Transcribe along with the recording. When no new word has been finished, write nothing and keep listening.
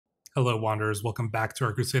Hello, Wanderers. Welcome back to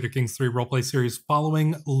our Crusader Kings 3 roleplay series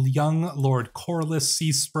following young Lord Corlys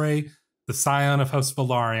Seaspray, the Scion of House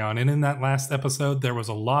Velaryon. And in that last episode, there was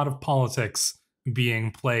a lot of politics being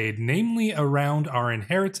played, namely around our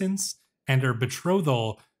inheritance and our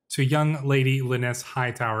betrothal to young Lady Lyness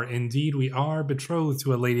Hightower. Indeed, we are betrothed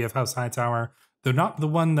to a Lady of House Hightower, though not the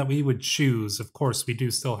one that we would choose. Of course, we do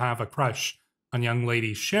still have a crush on young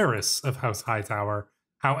Lady Sherris of House Hightower.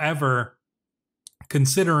 However,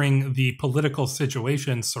 considering the political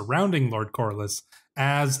situation surrounding Lord Corlys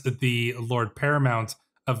as the Lord Paramount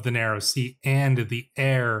of the Narrow Sea and the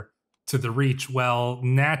heir to the Reach, well,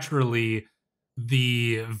 naturally,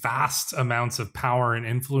 the vast amounts of power and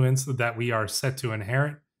influence that we are set to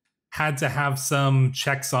inherit had to have some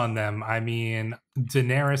checks on them. I mean,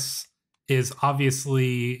 Daenerys is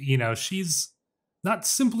obviously, she's not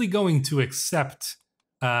simply going to accept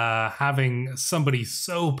having somebody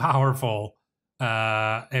so powerful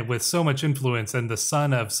and with so much influence and the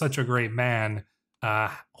son of such a great man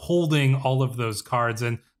holding all of those cards.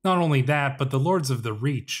 And not only that, but the Lords of the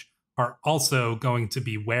Reach are also going to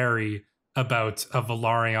be wary about a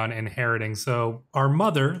Velaryon inheriting. So our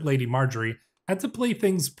mother, Lady Margaery, had to play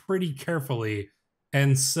things pretty carefully.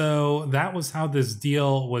 And so that was how this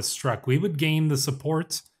deal was struck. We would gain the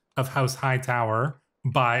support of House Hightower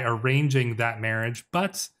by arranging that marriage,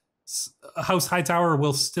 but House Hightower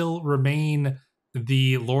will still remain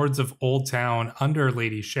the Lords of Old Town under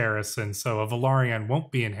Lady Sherris, and so a Velaryon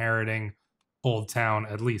won't be inheriting Old Town,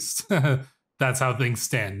 at least. That's how things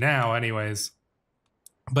stand now, anyways.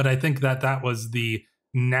 But I think that that was the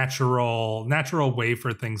natural way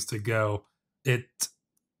for things to go. It,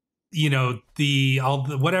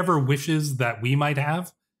 whatever wishes that we might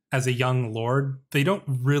have as a young lord, they don't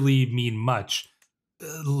really mean much.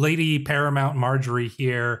 Lady Paramount Margaery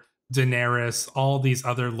here, Daenerys, all these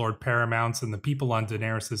other Lord Paramounts and the people on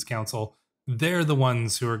Daenerys' council, they're the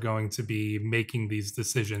ones who are going to be making these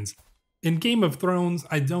decisions. In Game of Thrones,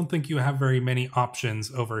 I don't think you have very many options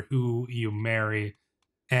over who you marry.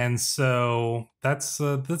 And so that's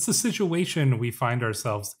the situation we find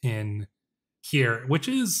ourselves in here, which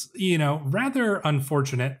is, rather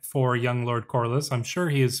unfortunate for young Lord Corlys. I'm sure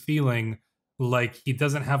he is feeling like he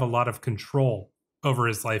doesn't have a lot of control over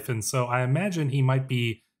his life. And so I imagine he might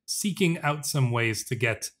be seeking out some ways to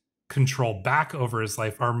get control back over his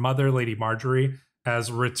life. Our mother, Lady Margaery,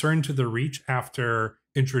 has returned to the Reach after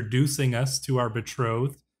introducing us to our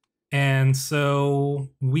betrothed. And so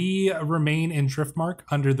we remain in Driftmark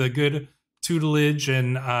under the good tutelage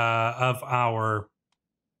and of our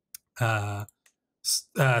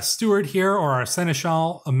steward here, or our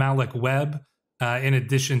seneschal, Malik Webb. In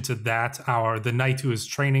addition to that, the knight who is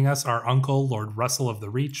training us, our uncle, Lord Russell of the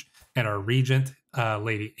Reach, and our regent,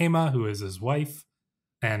 Lady Aemma, who is his wife,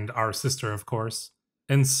 and our sister, of course.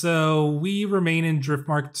 And so we remain in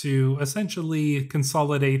Driftmark to essentially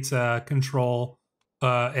consolidate control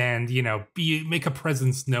and, make a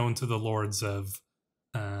presence known to the lords of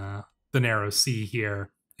the Narrow Sea here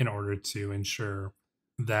in order to ensure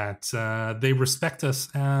that they respect us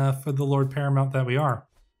for the Lord Paramount that we are.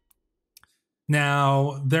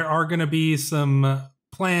 Now, there are going to be some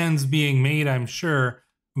plans being made, I'm sure,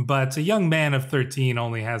 but a young man of 13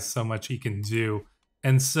 only has so much he can do.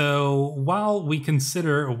 And so while we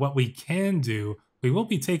consider what we can do, we will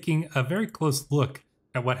be taking a very close look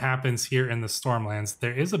at what happens here in the Stormlands.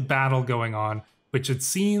 There is a battle going on, which it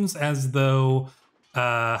seems as though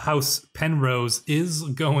House Penrose is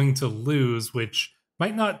going to lose, which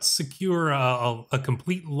might not secure a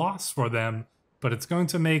complete loss for them, but it's going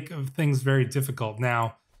to make things very difficult.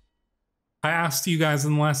 Now, I asked you guys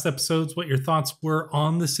in the last episodes what your thoughts were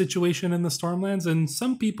on the situation in the Stormlands, and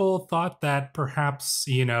some people thought that perhaps,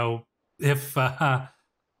 if the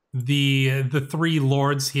three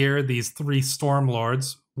lords here, these three Storm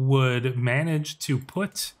Lords, would manage to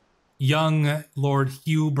put young Lord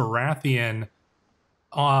Hugh Baratheon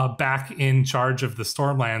back in charge of the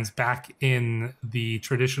Stormlands, back in the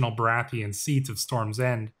traditional Baratheon seat of Storm's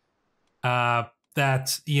End,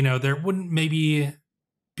 that, there wouldn't maybe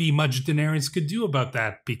be much Daenerys could do about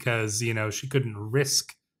that, because, she couldn't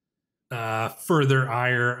risk further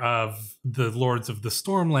ire of the Lords of the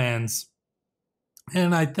Stormlands.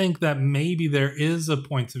 And I think that maybe there is a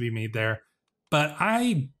point to be made there, but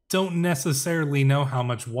I don't necessarily know how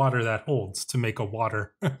much water that holds, to make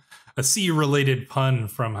a sea-related pun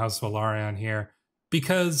from House Velaryon here,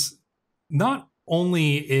 because not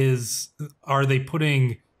only are they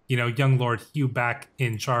putting young Lord Hugh back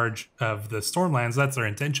in charge of the Stormlands, that's their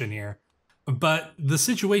intention here, but the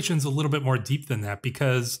situation's a little bit more deep than that,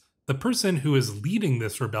 because the person who is leading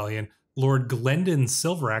this rebellion, Lord Glendon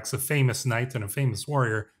Silveraxe, a famous knight and a famous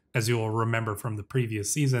warrior, as you will remember from the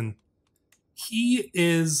previous season. He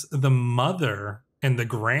is the mother and the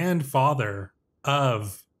grandfather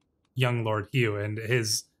of young Lord Hugh, and he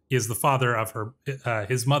is the father of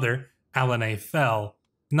his mother, Alanna Fell.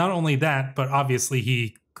 Not only that, but obviously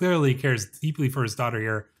he clearly cares deeply for his daughter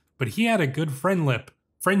here, but he had a good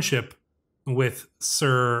friendship with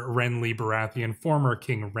Sir Renly Baratheon, former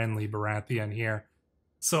King Renly Baratheon here.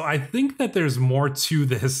 So I think that there's more to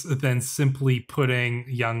this than simply putting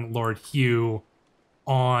young Lord Hugh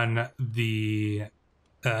on the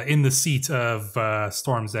in the seat of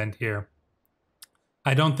Storm's End here.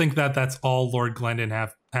 I don't think that that's all Lord Glendon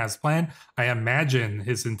has planned. I imagine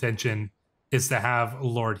his intention is to have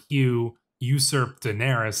Lord Hugh usurp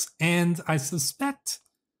Daenerys, and I suspect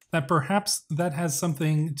that perhaps that has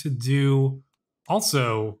something to do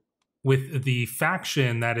also with the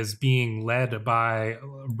faction that is being led by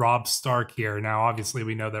Robb Stark here. Now, obviously,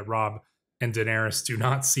 we know that Robb and Daenerys do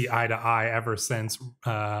not see eye to eye ever since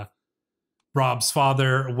Robb's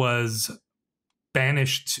father was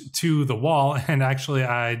banished to the Wall. And actually,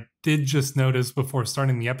 I did just notice before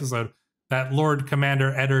starting the episode that Lord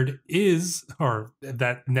Commander Eddard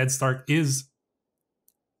that Ned Stark is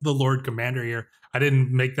the Lord Commander here. I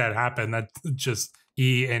didn't make that happen. That just,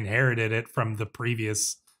 he inherited it from the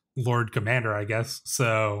previous Lord Commander, I guess.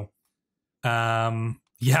 So, yeah,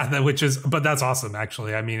 but that's awesome,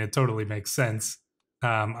 actually. I mean, it totally makes sense.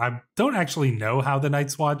 I don't actually know how the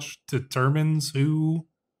Night's Watch determines who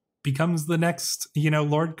becomes the next,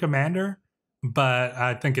 Lord Commander, but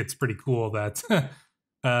I think it's pretty cool that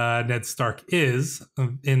Ned Stark is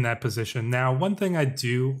in that position. Now, one thing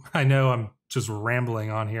I know I'm just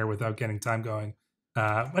rambling on here without getting time going.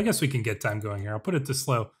 I guess we can get time going here. I'll put it to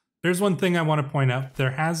slow. There's one thing I want to point out.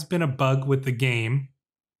 There has been a bug with the game,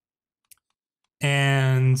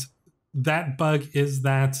 and that bug is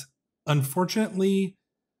that, unfortunately,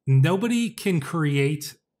 nobody can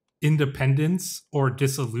create independence or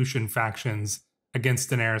dissolution factions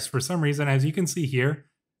against Daenerys. For some reason, as you can see here,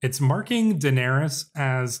 it's marking Daenerys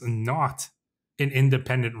as not an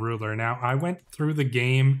independent ruler. Now, I went through the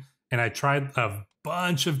game and I tried a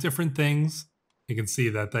bunch of different things. You can see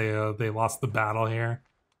that they lost the battle here.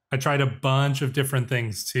 I tried a bunch of different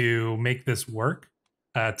things to make this work,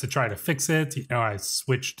 to try to fix it. I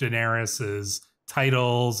switched Daenerys's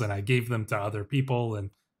titles and I gave them to other people, and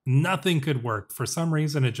nothing could work. For some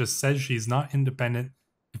reason, it just says she's not independent.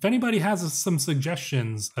 If anybody has some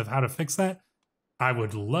suggestions of how to fix that, I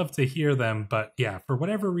would love to hear them. But yeah, for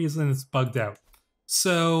whatever reason, it's bugged out.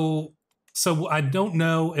 So I don't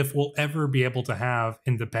know if we'll ever be able to have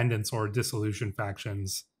independence or dissolution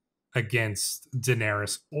factions against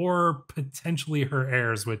Daenerys, or potentially her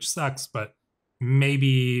heirs, which sucks, but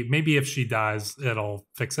maybe if she dies, it'll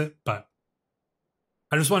fix it. But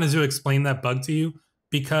I just wanted to explain that bug to you,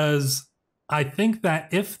 because I think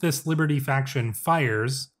that if this Liberty faction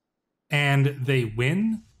fires and they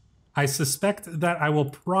win, I suspect that I will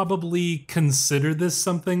probably consider this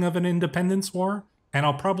something of an independence war, and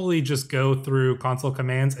I'll probably just go through console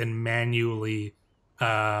commands and manually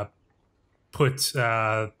put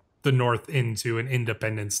the North into an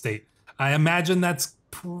independent state. I imagine that's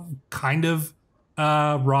kind of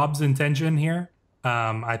Robb's intention here.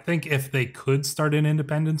 I think if they could start an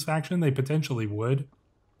independence faction, they potentially would.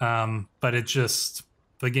 But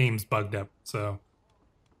the game's bugged up. So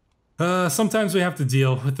sometimes we have to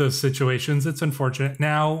deal with those situations. It's unfortunate.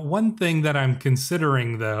 Now, one thing that I'm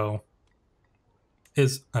considering, though,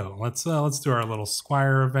 is, let's do our little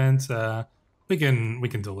Squire event. We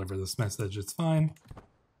can deliver this message. It's fine.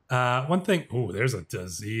 One thing. Oh, there's a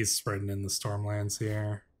disease spreading in the Stormlands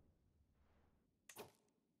here.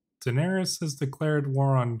 Daenerys has declared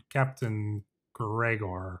war on Captain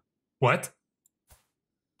Gregor. What?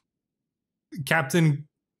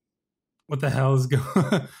 What the hell is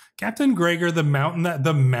going? Captain Gregor, the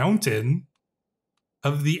mountain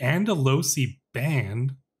of the Andalusi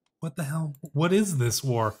band. What the hell? What is this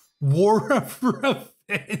war? War of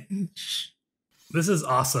revenge. This is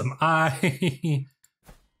awesome.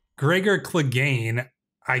 Gregor Clegane,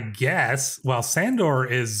 I guess. Well, Sandor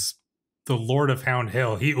is the Lord of Hound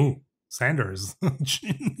Hill. Sandor is.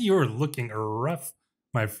 You're looking rough,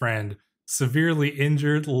 my friend. Severely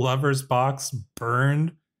injured, lover's box,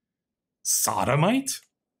 burned, sodomite.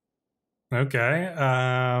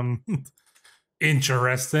 Okay.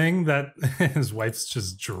 Interesting that his wife's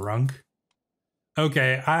just drunk.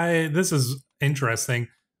 Okay, this is interesting.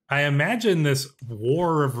 I imagine this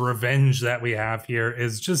war of revenge that we have here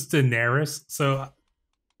is just Daenerys. So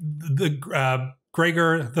the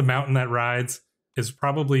Gregor, the mountain that rides, is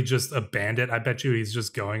probably just a bandit. I bet you he's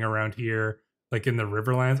just going around here like in the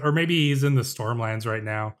Riverlands, or maybe he's in the Stormlands right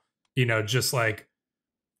now, you know, just like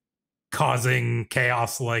causing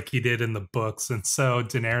chaos like he did in the books. And so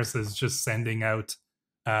Daenerys is just sending out,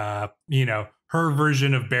 you know, her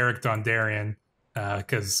version of Beric Dondarrion,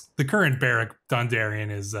 because the current Beric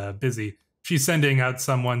Dondarrion is busy. She's sending out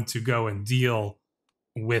someone to go and deal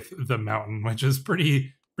with the mountain, which is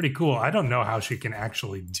pretty cool. I don't know how she can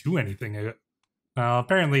actually do anything.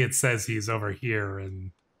 Apparently it says he's over here,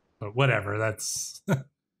 but whatever. That's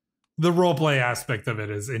the roleplay aspect of it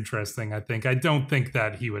is interesting, I think. I don't think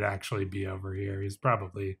that he would actually be over here. He's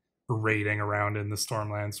probably raiding around in the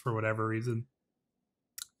Stormlands for whatever reason.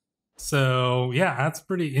 So, yeah, that's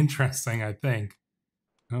pretty interesting, I think.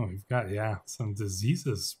 Oh, we've got, yeah, some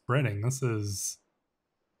diseases spreading. This is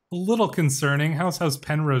a little concerning. How's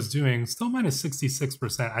Penrose doing? Still minus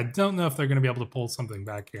 66%. I don't know if they're going to be able to pull something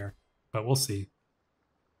back here, but we'll see.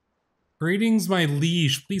 Greetings, my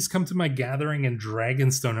liege. Please come to my gathering in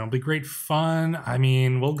Dragonstone. It'll be great fun. I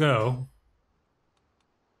mean, we'll go.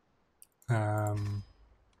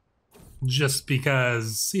 Just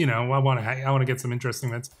because, you know, I want to get some interesting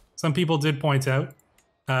events. Some people did point out,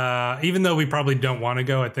 even though we probably don't want to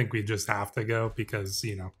go, I think we just have to go because,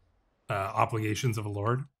 you know, obligations of a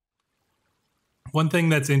lord. One thing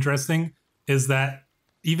that's interesting is that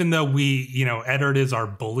even though we, you know, Eddard is our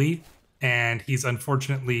bully, and he's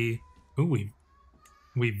unfortunately,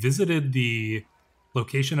 we visited the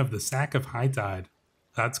location of the sack of High Tide.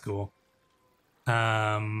 That's cool.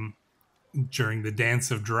 During the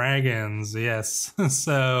Dance of Dragons, yes.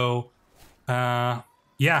 So,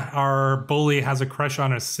 yeah, our bully has a crush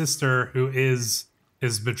on his sister who is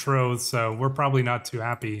his betrothed, so we're probably not too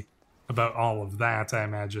happy about all of that, I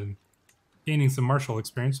imagine. Gaining some martial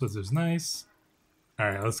experience, which is nice. All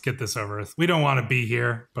right, let's get this over with. We don't want to be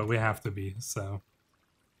here, but we have to be, so.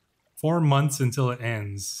 4 months until it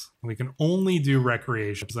ends. We can only do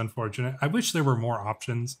recreation, which is unfortunate. I wish there were more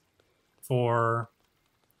options for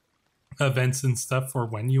events and stuff for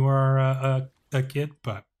when you are a kid,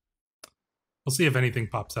 but we'll see if anything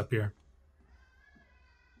pops up here.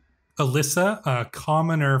 Alyssa, a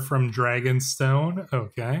commoner from Dragonstone,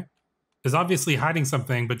 okay, is obviously hiding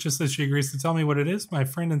something, but just as she agrees to tell me what it is, my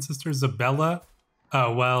friend and sister Isabella,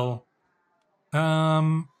 oh, well,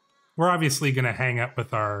 we're obviously going to hang up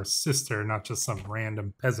with our sister, not just some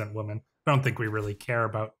random peasant woman. I don't think we really care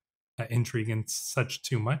about intrigue and such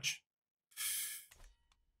too much.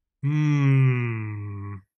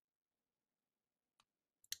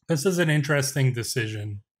 This is an interesting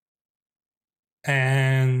decision.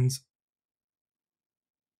 And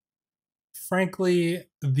frankly,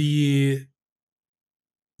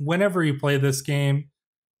 whenever you play this game,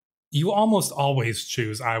 you almost always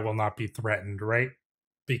choose I will not be threatened, right?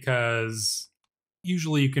 Because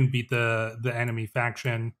usually you can beat the enemy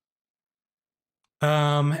faction.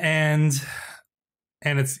 And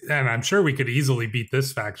I'm sure we could easily beat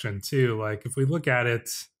this faction too. Like if we look at it,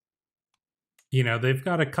 you know, they've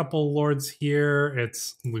got a couple lords here.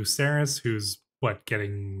 It's Lucerys, who's what,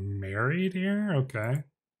 getting married here? Okay.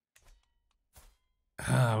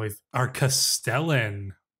 We've our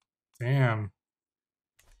Castellan. Damn.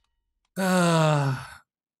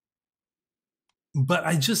 But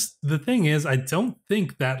the thing is, I don't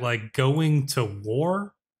think that like going to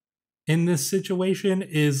war in this situation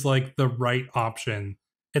is like the right option.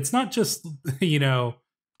 It's not just, you know,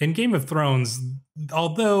 in Game of Thrones,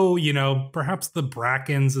 although, you know, perhaps the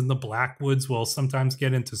Brackens and the Blackwoods will sometimes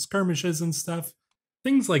get into skirmishes and stuff,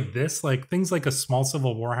 things like this, like things like a small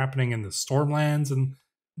civil war happening in the Stormlands, and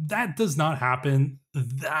that does not happen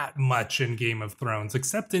that much in Game of Thrones,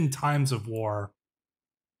 except in times of war.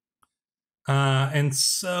 And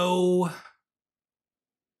so,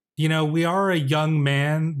 you know, we are a young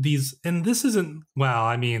man. And this isn't, well,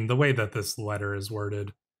 I mean, the way that this letter is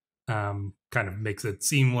worded kind of makes it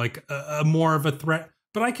seem like a more of a threat.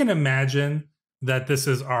 But I can imagine that this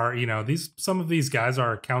is our, you know, some of these guys are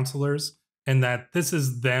our counselors, and that this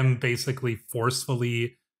is them basically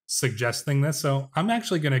forcefully suggesting this. So I'm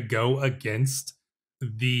actually going to go against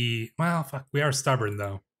well, fuck, we are stubborn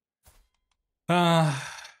though. And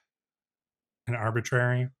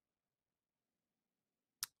arbitrary.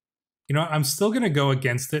 You know, I'm still going to go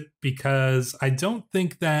against it because I don't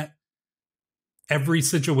think that every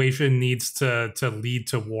situation needs to lead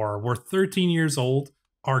to war. We're 13 years old.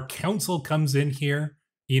 Our council comes in here,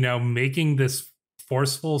 you know, making this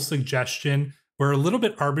forceful suggestion. We're a little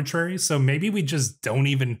bit arbitrary, so maybe we just don't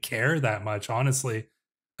even care that much, honestly.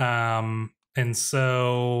 And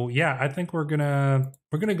so, yeah, I think we're gonna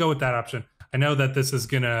go with that option. I know that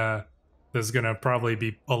there's gonna probably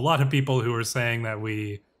be a lot of people who are saying that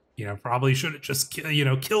we, you know, probably should have just, you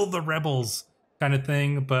know, killed the rebels kind of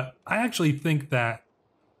thing. But I actually think that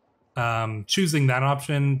choosing that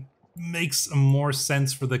option makes more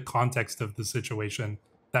sense for the context of the situation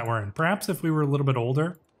that we're in. Perhaps if we were a little bit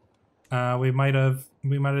older, we might have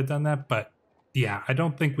done that. But yeah, I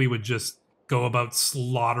don't think we would just go about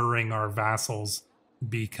slaughtering our vassals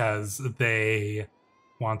because they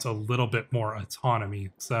want a little bit more autonomy.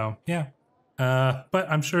 So yeah, but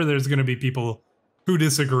I'm sure there's going to be people who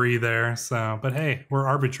disagree there. So, but hey, we're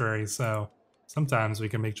arbitrary, so sometimes we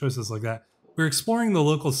can make choices like that. We're exploring the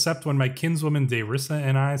local sept when my kinswoman Daenarys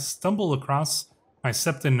and I stumble across my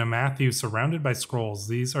sept in Matthew surrounded by scrolls.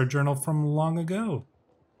 These are journaled from long ago.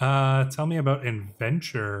 Tell me about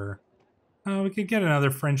adventure. We could get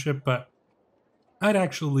another friendship, but I'd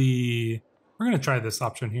actually... We're going to try this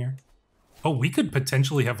option here. Oh, we could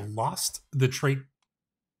potentially have lost the trait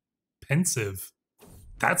pensive.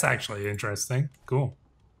 That's actually interesting. Cool.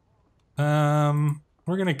 We're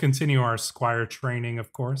going to continue our squire training,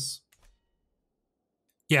 of course.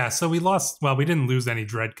 Yeah, so we lost... Well, we didn't lose any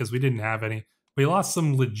dread because we didn't have any. We lost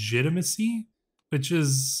some legitimacy, which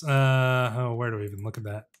is... oh, where do we even look at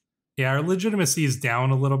that? Yeah, our legitimacy is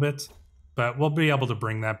down a little bit, but we'll be able to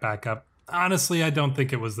bring that back up. Honestly, I don't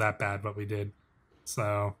think it was that bad what we did.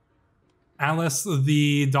 So, Alice,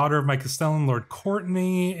 the daughter of my Castellan Lord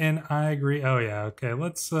Courtney, and I agree. Oh yeah, okay.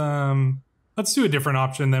 Let's do a different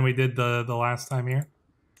option than we did the last time here.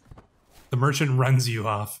 The merchant runs you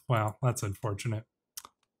off. Well, that's unfortunate.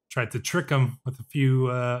 Tried to trick him with a few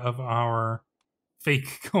of our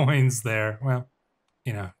fake coins there. Well,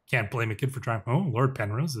 you know, can't blame a kid for trying. Oh, Lord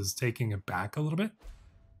Penrose is taking it back a little bit.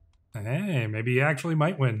 Hey, maybe he actually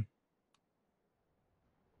might win.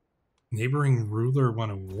 Neighboring ruler won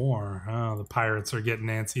a war. Oh, the pirates are getting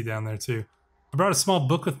antsy down there too. I brought a small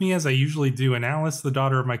book with me as I usually do, and Alice, the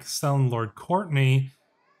daughter of my Castellan Lord Courtney,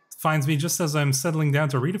 finds me just as I'm settling down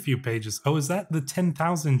to read a few pages. Oh, is that the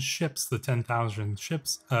 10,000 ships? The 10,000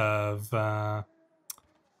 ships of...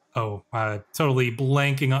 totally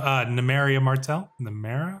blanking on... Nymeria Martell?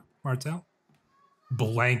 Nymeria Martell?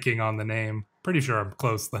 Blanking on the name. Pretty sure I'm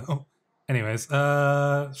close, though. Anyways,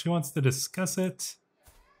 she wants to discuss it.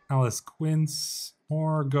 Alice Quince,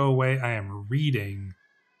 or go away. I am reading.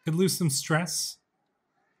 Could lose some stress.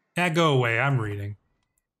 Yeah, go away. I'm reading.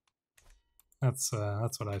 That's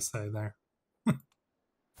what I say there.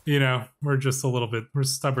 You know, we're just a little bit, we're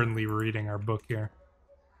stubbornly reading our book here.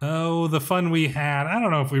 Oh, the fun we had. I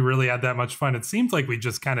don't know if we really had that much fun. It seemed like we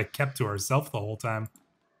just kind of kept to ourselves the whole time.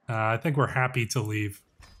 I think we're happy to leave.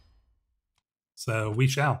 So we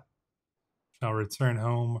shall return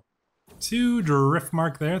home to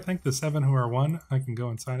Driftmark there. Thank the 7 who are 1. I can go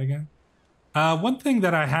inside again. One thing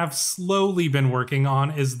that I have slowly been working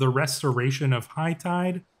on is the restoration of High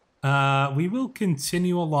Tide. We will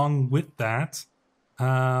continue along with that.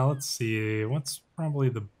 Let's see. What's probably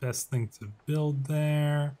the best thing to build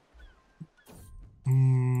there?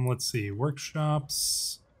 Let's see.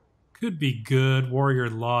 Workshops. Could be good. Warrior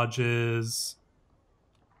lodges.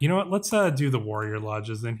 You know what? Let's do the warrior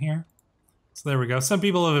lodges in here. So there we go. Some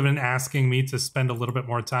people have been asking me to spend a little bit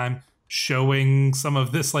more time showing some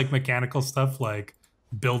of this like mechanical stuff, like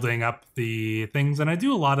building up the things. And I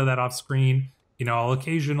do a lot of that off screen. You know, I'll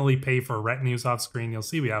occasionally pay for retinues off screen. You'll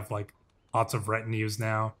see we have like lots of retinues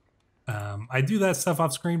now. I do that stuff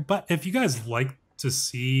off screen, but if you guys like to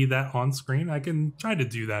see that on screen, I can try to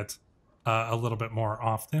do that a little bit more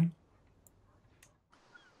often.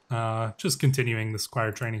 Just continuing the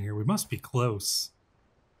squire training here. We must be close.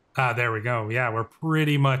 There we go. Yeah, we're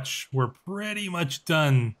pretty much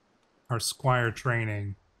done our squire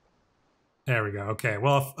training. There we go. Okay,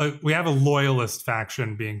 well, we have a loyalist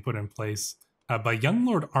faction being put in place by young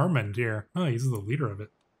Lord Armand here. Oh, he's the leader of it.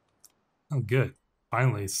 Oh, good.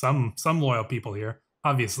 Finally, some loyal people here.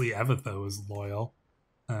 Obviously, Evitho is loyal.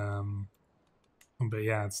 But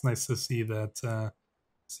yeah, it's nice to see that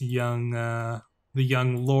the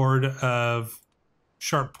young Lord of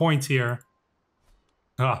Sharp Point here.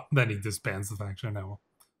 Oh, then he disbands the faction. No,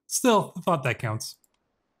 still, I thought that counts.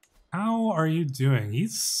 How are you doing?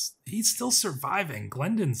 He's still surviving.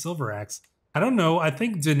 Glendon Silveraxe. I don't know. I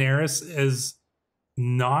think Daenerys is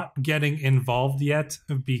not getting involved yet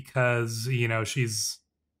because, you know, she's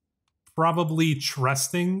probably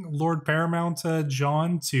trusting Lord Paramount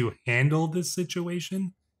Jon to handle this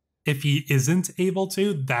situation. If he isn't able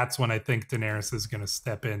to, that's when I think Daenerys is going to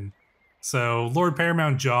step in. So Lord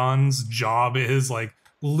Paramount Jon's job is like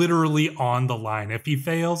literally on the line. If he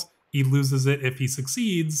fails, he loses it. If he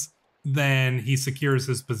succeeds, then he secures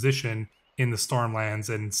his position in the Stormlands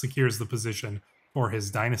and secures the position for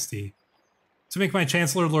his dynasty. To make my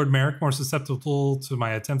Chancellor, Lord Merrick, more susceptible to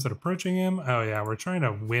my attempts at approaching him. Oh yeah, we're trying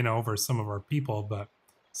to win over some of our people, but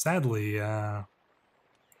sadly,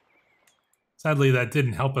 sadly that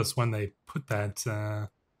didn't help us when they put that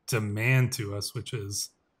demand to us, which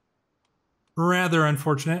is rather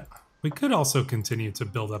unfortunate. We could also continue to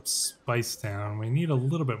build up Spice Town. We need a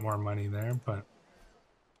little bit more money there, but...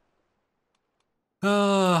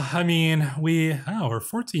 I mean, we're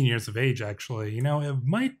 14 years of age, actually. You know, it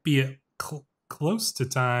might be close to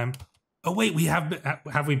time. Oh, wait,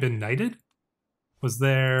 have we been knighted? Was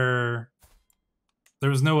there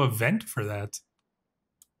was no event for that.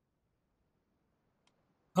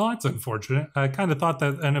 Oh, that's unfortunate. I kind of thought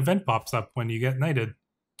that an event pops up when you get knighted.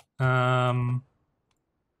 Well,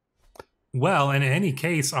 in any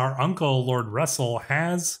case, our uncle, Lord Russell,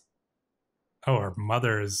 has... Oh, our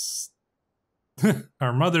mother's...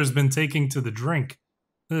 our mother's been taking to the drink.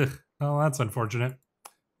 Ugh, well, that's unfortunate.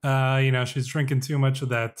 You know, she's drinking too much of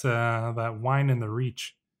that that wine in the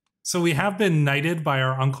Reach. So we have been knighted by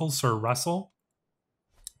our uncle, Sir Russell,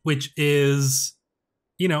 which is,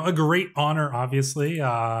 you know, a great honor, obviously.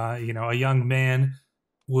 You know, a young man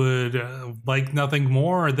would like nothing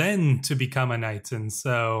more than to become a knight. And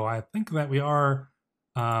so I think that we are,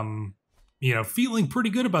 you know, feeling pretty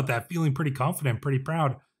good about that, feeling pretty confident, pretty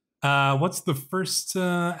proud. What's the first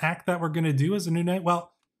act that we're going to do as a new knight?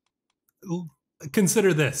 Well,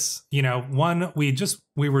 consider this. You know, one, we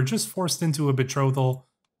were just forced into a betrothal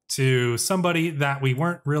to somebody that we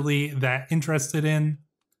weren't really that interested in,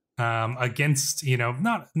 against, you know,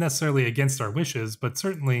 not necessarily against our wishes, but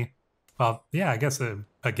certainly, well, yeah, I guess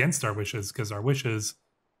against our wishes, because our wishes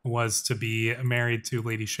was to be married to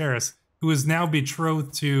Lady Sherris, who is now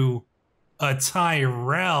betrothed to a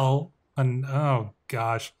Tyrell, and oh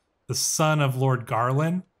gosh, the son of Lord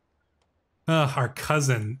Garland, our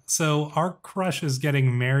cousin. So our crush is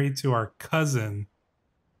getting married to our cousin.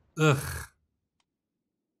 Ugh.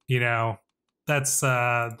 You know, that's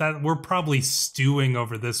that we're probably stewing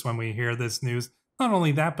over this when we hear this news. Not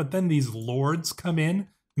only that, but then these lords come in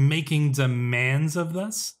making demands of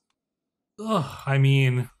us. Ugh, I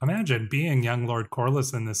mean, imagine being young Lord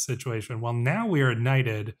Corlys in this situation. Well, now we are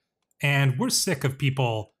knighted, and we're sick of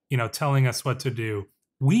people, you know, telling us what to do.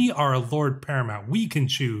 We are a Lord Paramount. We can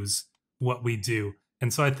choose what we do.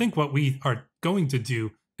 And so I think what we are going to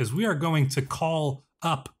do is we are going to call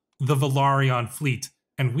up the Velaryon fleet,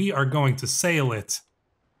 and we are going to sail it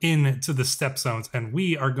into the Step Zones, and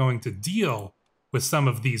we are going to deal with some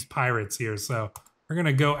of these pirates here. So we're going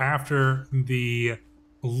to go after the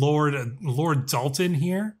Lord Dalton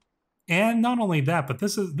here. And not only that, but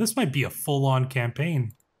this might be a full-on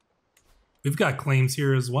campaign. We've got claims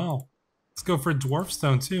here as well. Let's go for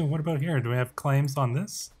Dwarfstone too. What about here? Do we have claims on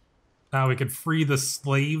this? We could free the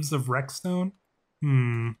slaves of Rexstone.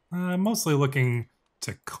 I'm mostly looking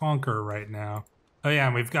to conquer right now. Oh yeah,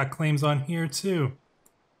 and we've got claims on here too.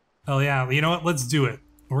 Oh yeah, you know what? Let's do it.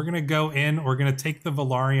 We're gonna go in, we're gonna take the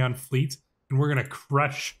Velaryon fleet, and we're gonna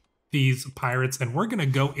crush these pirates, and we're gonna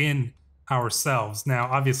go in ourselves. Now,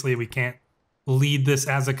 obviously we can't lead this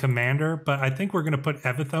as a commander, but I think we're gonna put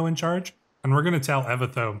Evitho in charge, and we're gonna tell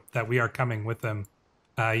Evitho that we are coming with them.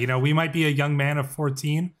 You know, we might be a young man of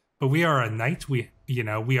 14, but we are a knight, we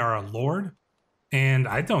are a lord, and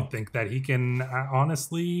I don't think that he can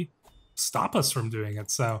honestly stop us from doing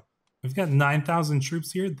it. So we've got 9,000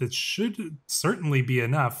 troops here. That should certainly be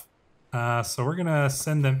enough. So we're gonna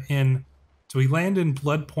send them in. Do we land in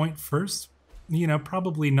Blood Point first? You know,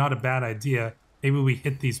 probably not a bad idea. Maybe we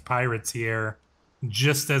hit these pirates here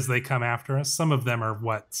just as they come after us. Some of them are,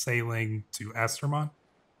 what, sailing to Estermont?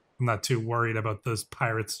 I'm not too worried about those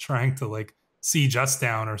pirates trying to, like, siege us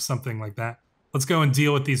down or something like that. Let's go and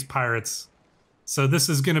deal with these pirates. So this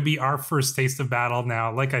is going to be our first taste of battle.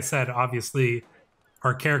 Now, like I said, obviously,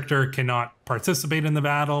 our character cannot participate in the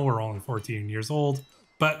battle. We're only 14 years old.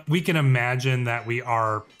 But we can imagine that we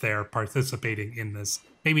are there participating in this.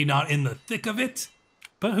 Maybe not in the thick of it,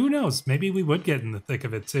 but who knows? Maybe we would get in the thick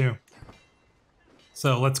of it too.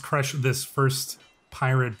 So let's crush this first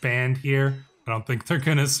pirate band here. I don't think they're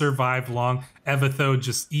going to survive long. Evitho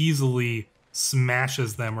just easily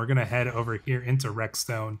smashes them. We're going to head over here into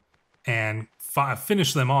Rexstone and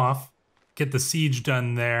finish them off, get the siege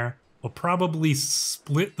done there. We'll probably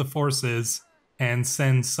split the forces and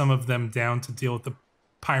send some of them down to deal with the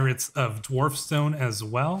pirates of Dwarfstone as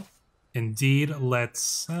well. Indeed,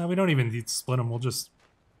 let's... we don't even need to split them. We'll just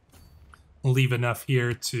leave enough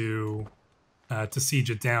here to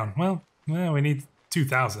siege it down. Well, we need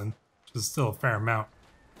 2,000, which is still a fair amount.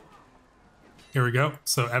 Here we go.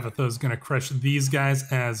 So Evitho's going to crush these guys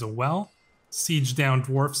as well. Siege down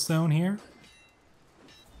Dwarfstone here.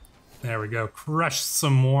 There we go. Crush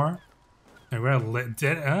some more. And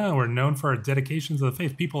we're known for our dedication to the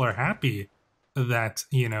faith. People are happy that,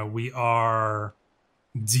 you know, we are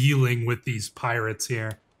dealing with these pirates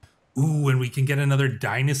here. Ooh, and we can get another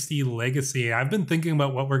Dynasty Legacy. I've been thinking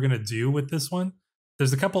about what we're going to do with this one.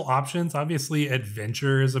 There's a couple options. Obviously,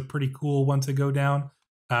 Adventure is a pretty cool one to go down.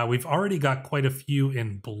 We've already got quite a few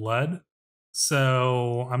in Blood,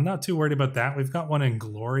 so I'm not too worried about that. We've got one in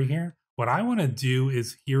Glory here. What I want to do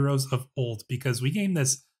is Heroes of Old, because we gained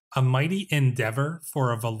this A Mighty Endeavor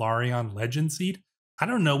for a Velaryon Legend Seed. I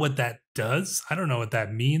don't know what that does. I don't know what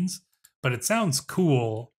that means, but it sounds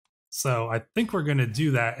cool. So I think we're going to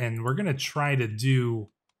do that, and we're going to try to do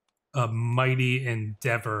A Mighty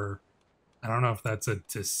Endeavor. I don't know if that's a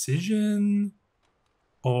decision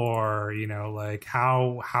or, you know, like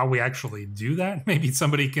how we actually do that. Maybe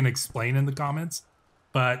somebody can explain in the comments,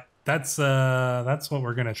 but that's what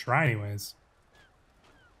we're going to try anyways.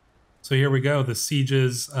 So here we go. The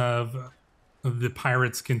sieges of the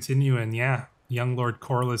pirates continue, and yeah, young Lord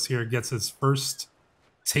Corlys here gets his first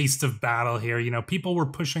taste of battle here. You know, people were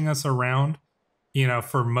pushing us around, you know,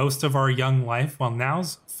 for most of our young life. Well,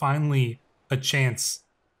 now's finally a chance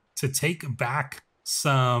to take back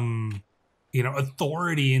some, you know,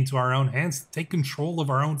 authority into our own hands, take control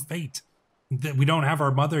of our own fate. That we don't have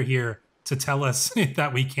our mother here to tell us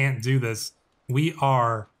that we can't do this. We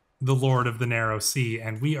are the Lord of the Narrow Sea,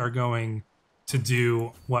 and we are going to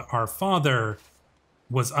do what our father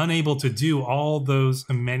was unable to do all those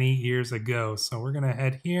many years ago. So we're gonna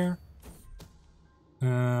head here.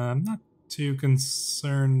 I'm not too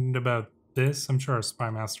concerned about this. I'm sure our spy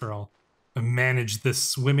master will manage this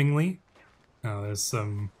swimmingly. Oh, there's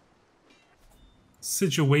some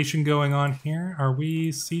situation going on here. Are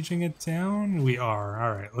we sieging it down? We are.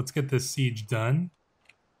 All right, let's get this siege done.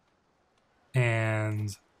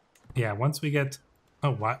 And yeah, once we get...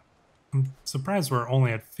 Oh, what? I'm surprised we're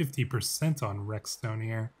only at 50% on Rexstone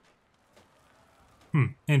here.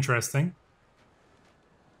 Interesting.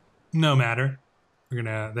 No matter. We're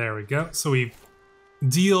gonna... There we go. So we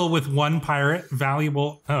deal with one pirate.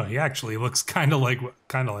 Valuable... Oh, he actually looks kind of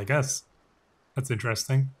like us. That's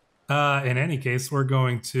interesting. In any case, we're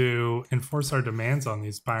going to enforce our demands on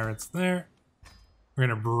these pirates there. We're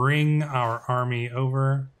going to bring our army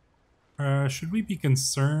over. Should we be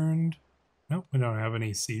concerned? Nope, we don't have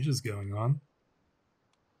any sieges going on.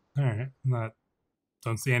 All right,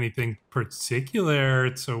 don't see anything particular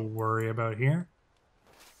to worry about here.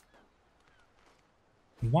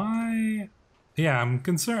 Why? Yeah, I'm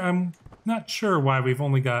concerned. I'm not sure why we've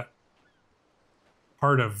only got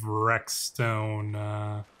part of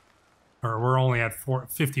Rexstone, or we're only at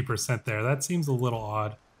 50% there. That seems a little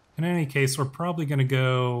odd. In any case, we're probably going to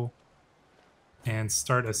go and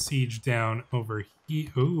start a siege down over here.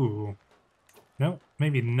 Ooh. Nope,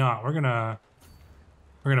 maybe not. We're gonna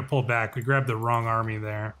pull back. We grabbed the wrong army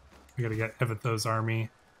there. We gotta get Evitho's army.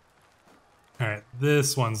 Alright,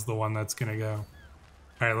 this one's the one that's gonna go.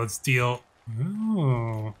 Alright, let's deal.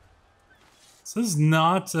 Ooh. This is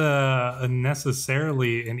not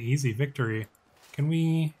necessarily an easy victory. Can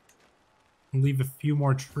we leave a few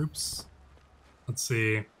more troops? Let's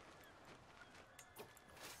see.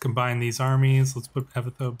 Combine these armies. Let's put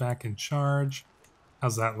Evitho back in charge.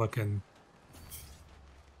 How's that looking?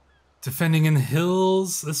 Defending in the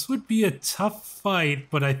hills. This would be a tough fight,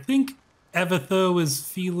 but I think Evitho is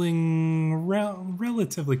feeling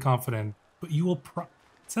relatively confident. But you will it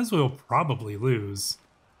says we will probably lose.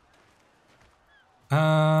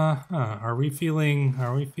 Are we feeling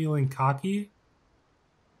cocky?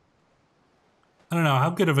 I don't know. How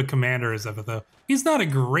good of a commander is Evitho? He's not a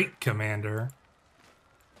great commander.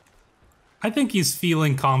 I think he's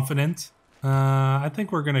feeling confident. I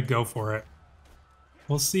think we're gonna go for it.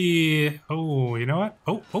 We'll see. Oh, you know what?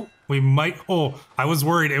 Oh, we might. Oh, I was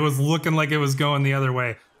worried. It was looking like it was going the other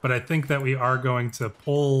way, but I think that we are going to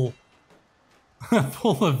pull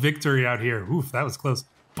a victory out here. Oof, that was close.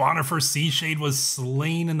 Bonifer Seashade was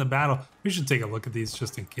slain in the battle. We should take a look at these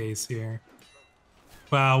just in case here.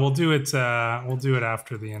 Well, we'll do it. We'll do it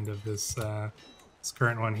after the end of this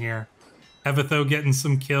current one here. Evitho getting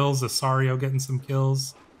some kills. Asario getting some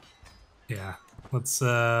kills. Yeah. Let's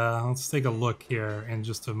take a look here in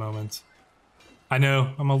just a moment. I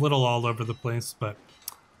know I'm a little all over the place, but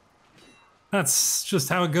that's just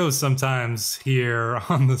how it goes sometimes here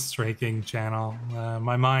on the Stray King channel.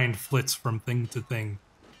 My mind flits from thing to thing,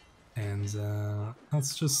 and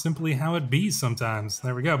that's just simply how it be sometimes.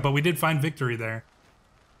 There we go. But we did find victory there.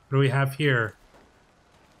 What do we have here?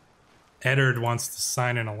 Eddard wants to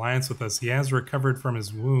sign an alliance with us. He has recovered from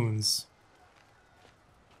his wounds.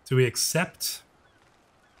 Do we accept?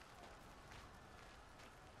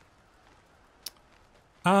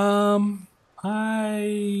 I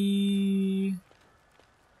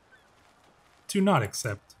do not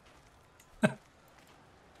accept.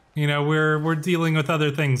 You know, we're dealing with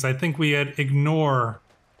other things. I think we had ignore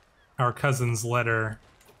our cousin's letter.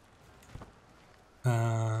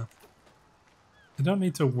 I don't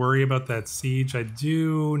need to worry about that siege. I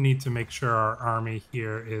do need to make sure our army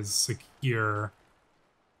here is secure.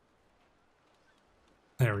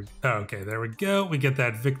 There we go. Okay, there we go. We get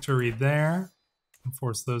that victory there.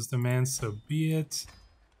 Enforce those demands, so be it.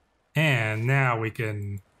 And now we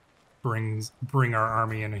can bring our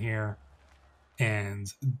army in here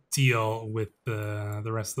and deal with the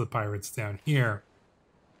rest of the pirates down here.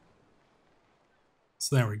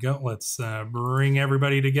 So there we go. Let's bring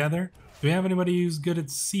everybody together. Do we have anybody who's good at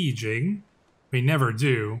sieging? We never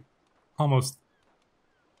do. Almost.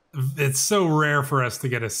 It's so rare for us to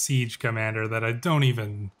get a siege commander that I don't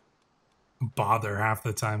even bother half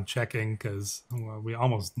the time checking because we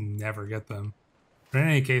almost never get them. But in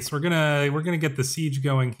any case, we're gonna get the siege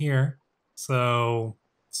going here. So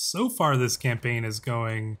far this campaign is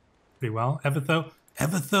going pretty well. Evitho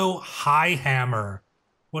Highhammer.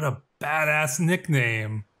 What a badass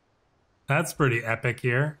nickname. That's pretty epic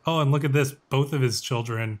here. Oh, and look at this. Both of his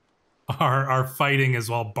children are fighting as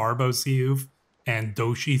well. Barbo Siuf and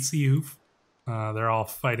Doshi Siuf. They're all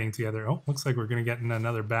fighting together. Oh, looks like we're going to get in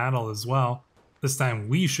another battle as well. This time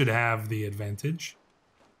we should have the advantage.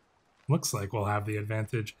 Looks like we'll have the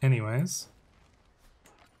advantage anyways.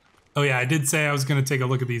 Oh yeah, I did say I was going to take a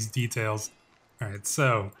look at these details. All right,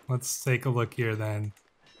 so let's take a look here then.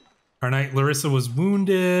 Our knight Larissa was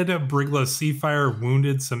wounded. Brigla Seafire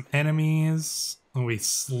wounded some enemies. We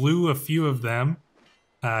slew a few of them.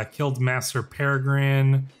 Killed Master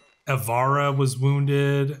Peregrine. Avara was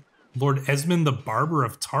wounded. Lord Esmond the Barber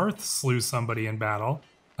of Tarth slew somebody in battle.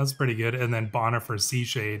 That's pretty good. And then Bonifer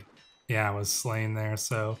Seashade, yeah, was slain there.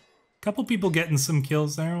 So a couple people getting some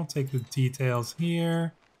kills there. We'll take the details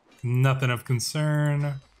here. Nothing of concern.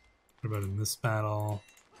 What about in this battle?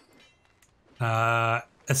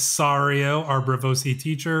 Asario, our Bravosi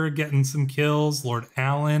teacher, getting some kills. Lord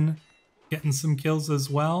Allen getting some kills as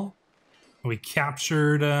well. We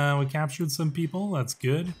captured some people. That's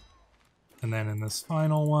good. And then in this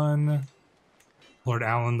final one, Lord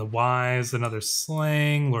Allen the Wise, another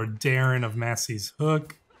slaying. Lord Darren of Massey's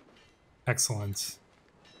Hook. Excellent.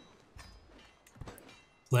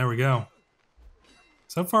 There we go.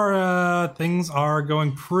 So far, things are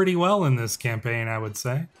going pretty well in this campaign, I would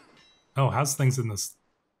say. Oh, how's things in this?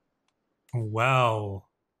 Well.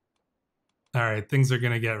 All right, things are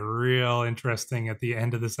going to get real interesting at the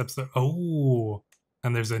end of this episode. Oh,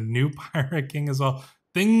 and there's a new Pirate King as well.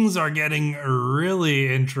 Things are getting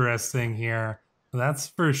really interesting here. That's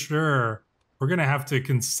for sure. We're going to have to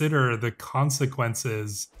consider the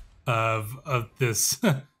consequences of this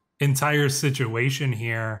entire situation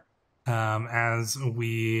here as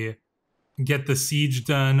we get the siege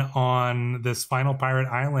done on this final pirate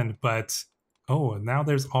island. But, oh, now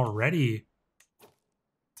there's already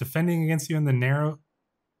defending against you in the narrow...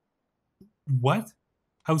 What?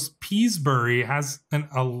 House Peasbury has an...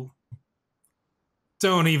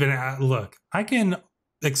 Don't even... Look, I can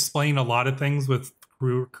explain a lot of things with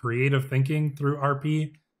creative thinking through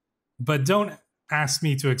RP, but don't ask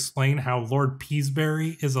me to explain how Lord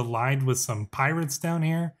Peasbury is allied with some pirates down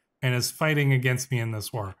here and is fighting against me in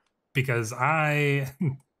this war, because I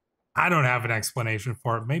don't have an explanation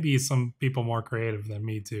for it. Maybe some people more creative than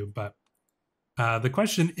me too, but the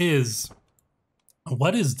question is,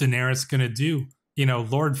 what is Daenerys going to do? You know,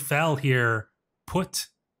 Lord Fell here put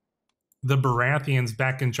the Baratheons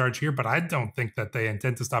back in charge here, but I don't think that they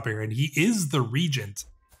intend to stop here. And he is the regent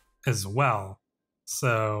as well.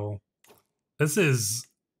 So this is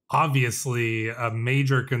obviously a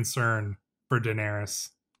major concern for Daenerys.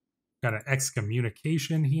 Got an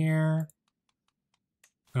excommunication here.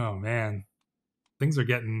 Oh man. Things are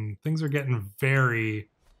getting very,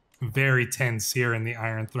 very tense here in the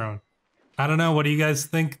Iron Throne. I don't know. What do you guys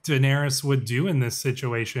think Daenerys would do in this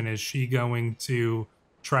situation? Is she going to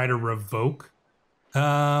try to revoke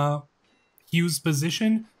Hugh's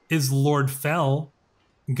position? Is Lord Fell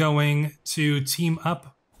going to team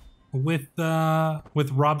up with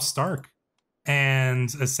Robb Stark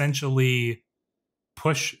and essentially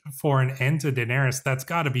push for an end to Daenerys? That's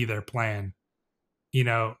got to be their plan. You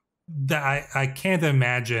know, that I can't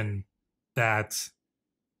imagine that,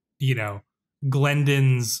 you know,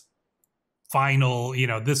 Glendon's final, you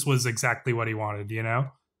know, this was exactly what he wanted, you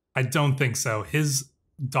know? I don't think so. His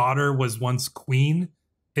daughter was once queen.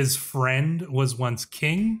 His friend was once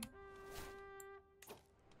king.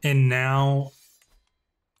 And now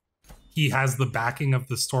he has the backing of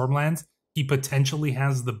the Stormlands. he potentially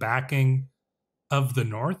has the backing of the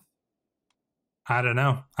North. I don't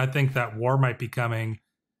know. I think that war might be coming,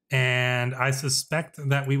 and I suspect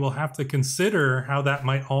that we will have to consider how that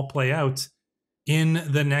might all play out in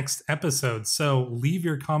the next episode. So leave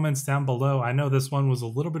your comments down below. I know this one was a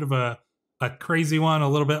little bit of a crazy one, a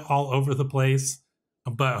little bit all over the place,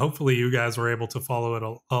 but hopefully you guys were able to follow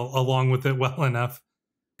it along with it well enough.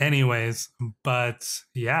 Anyways, but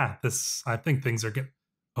yeah, I think things are good.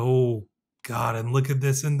 Oh God, and look at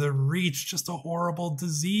this in the Reach, just a horrible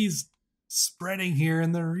disease spreading here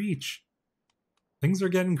in the Reach. Things are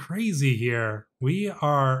getting crazy here. We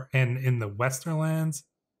are, and in the Westerlands,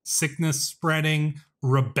 sickness spreading,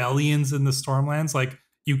 rebellions in the Stormlands. Like,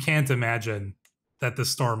 you can't imagine that the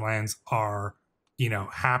Stormlands are,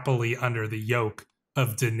 happily under the yoke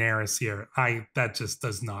of Daenerys here. That just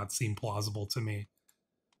does not seem plausible to me.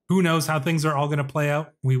 Who knows how things are all going to play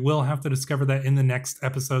out? We will have to discover that in the next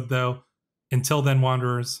episode, though. Until then,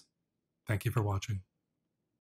 Wanderers, thank you for watching.